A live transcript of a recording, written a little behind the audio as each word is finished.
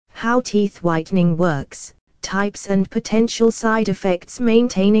How teeth whitening works, types and potential side effects.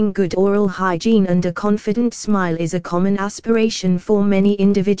 Maintaining good oral hygiene and a confident smile is a common aspiration for many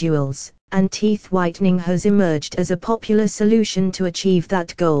individuals, and teeth whitening has emerged as a popular solution to achieve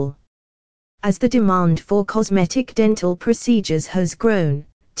that goal. As the demand for cosmetic dental procedures has grown,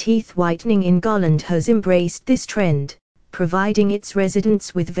 teeth whitening in Garland has embraced this trend, providing its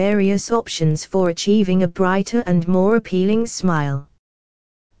residents with various options for achieving a brighter and more appealing smile.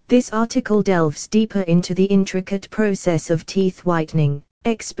 This article delves deeper into the intricate process of teeth whitening,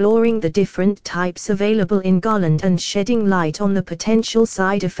 exploring the different types available in Garland and shedding light on the potential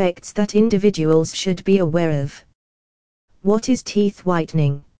side effects that individuals should be aware of. What is teeth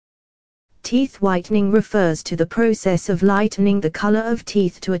whitening? Teeth whitening refers to the process of lightening the color of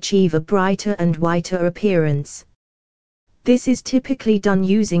teeth to achieve a brighter and whiter appearance. This is typically done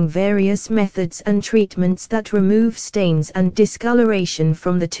using various methods and treatments that remove stains and discoloration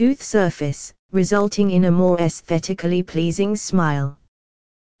from the tooth surface, resulting in a more aesthetically pleasing smile.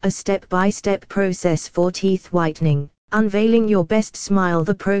 A step-by-step process for teeth whitening. Unveiling your best smile.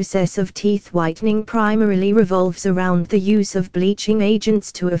 The process of teeth whitening primarily revolves around the use of bleaching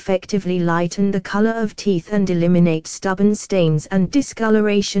agents to effectively lighten the color of teeth and eliminate stubborn stains and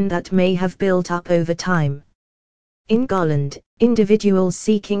discoloration that may have built up over time. In Garland, individuals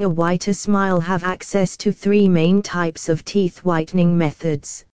seeking a whiter smile have access to 3 main types of teeth whitening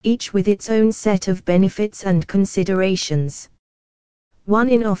methods, each with its own set of benefits and considerations. 1.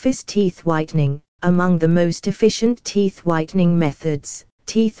 In-office teeth whitening. Among the most efficient teeth whitening methods,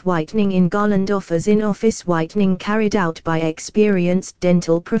 teeth whitening in Garland offers in-office whitening carried out by experienced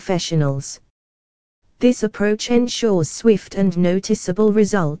dental professionals. This approach ensures swift and noticeable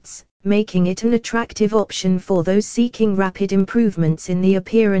results, making it an attractive option for those seeking rapid improvements in the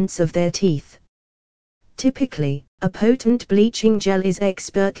appearance of their teeth. Typically, a potent bleaching gel is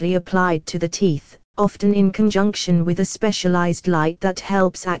expertly applied to the teeth, often in conjunction with a specialized light that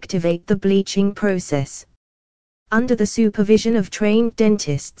helps activate the bleaching process. Under the supervision of trained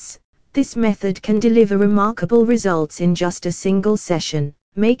dentists, this method can deliver remarkable results in just a single session,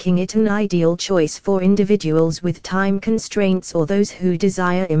 making it an ideal choice for individuals with time constraints or those who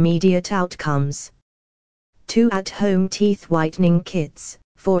desire immediate outcomes. 2. At-home teeth whitening kits.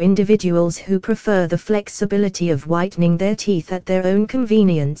 For individuals who prefer the flexibility of whitening their teeth at their own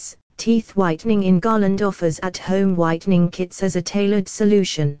convenience, teeth whitening in Garland offers at-home whitening kits as a tailored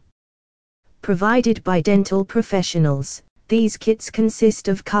solution. Provided by dental professionals, these kits consist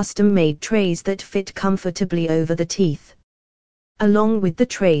of custom-made trays that fit comfortably over the teeth. Along with the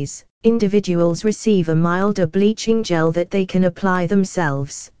trays, individuals receive a milder bleaching gel that they can apply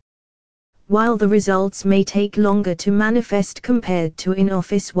themselves. While the results may take longer to manifest compared to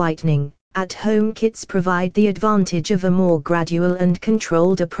in-office whitening, at-home kits provide the advantage of a more gradual and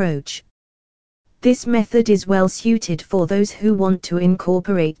controlled approach. This method is well suited for those who want to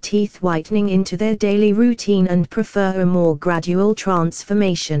incorporate teeth whitening into their daily routine and prefer a more gradual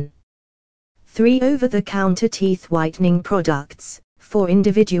transformation. 3. Over-the-counter teeth whitening products. For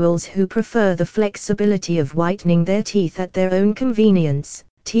individuals who prefer the flexibility of whitening their teeth at their own convenience,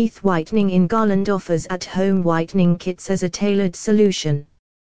 teeth whitening in Garland offers at-home whitening kits as a tailored solution.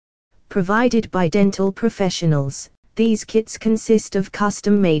 Provided by dental professionals, these kits consist of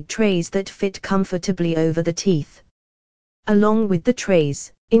custom-made trays that fit comfortably over the teeth. Along with the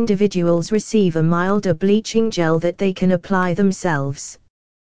trays, individuals receive a milder bleaching gel that they can apply themselves.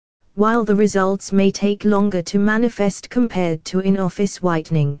 While the results may take longer to manifest compared to in-office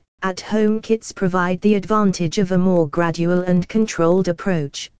whitening, at-home kits provide the advantage of a more gradual and controlled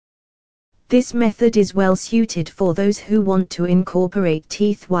approach. This method is well suited for those who want to incorporate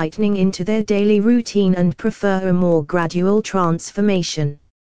teeth whitening into their daily routine and prefer a more gradual transformation.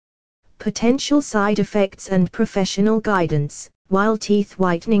 Potential side effects and professional guidance. While teeth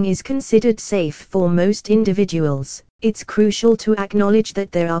whitening is considered safe for most individuals, it's crucial to acknowledge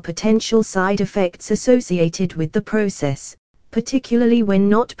that there are potential side effects associated with the process, particularly when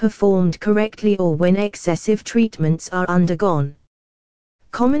not performed correctly or when excessive treatments are undergone.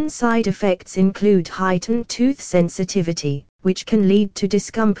 Common side effects include heightened tooth sensitivity, which can lead to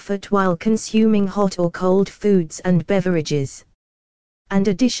discomfort while consuming hot or cold foods and beverages. And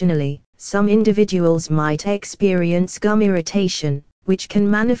additionally, some individuals might experience gum irritation, which can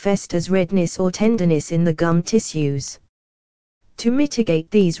manifest as redness or tenderness in the gum tissues. To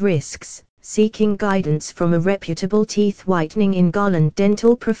mitigate these risks, seeking guidance from a reputable teeth whitening in Garland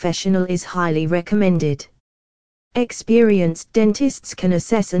dental professional is highly recommended. Experienced dentists can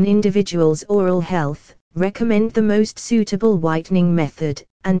assess an individual's oral health, recommend the most suitable whitening method,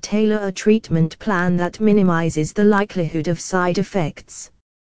 and tailor a treatment plan that minimizes the likelihood of side effects.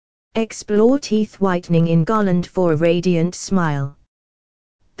 Explore teeth whitening in Garland for a radiant smile.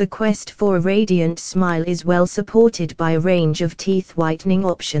 The quest for a radiant smile is well supported by a range of teeth whitening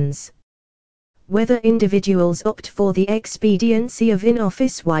options. Whether individuals opt for the expediency of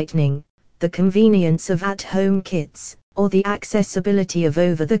in-office whitening, the convenience of at-home kits, or the accessibility of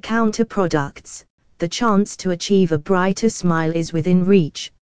over-the-counter products, the chance to achieve a brighter smile is within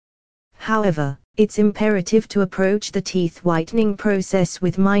reach. However, it's imperative to approach the teeth whitening process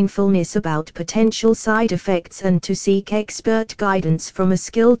with mindfulness about potential side effects and to seek expert guidance from a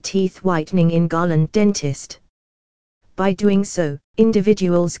skilled teeth whitening in Garland dentist. By doing so,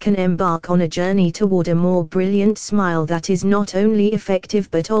 individuals can embark on a journey toward a more brilliant smile that is not only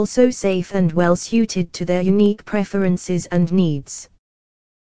effective but also safe and well suited to their unique preferences and needs.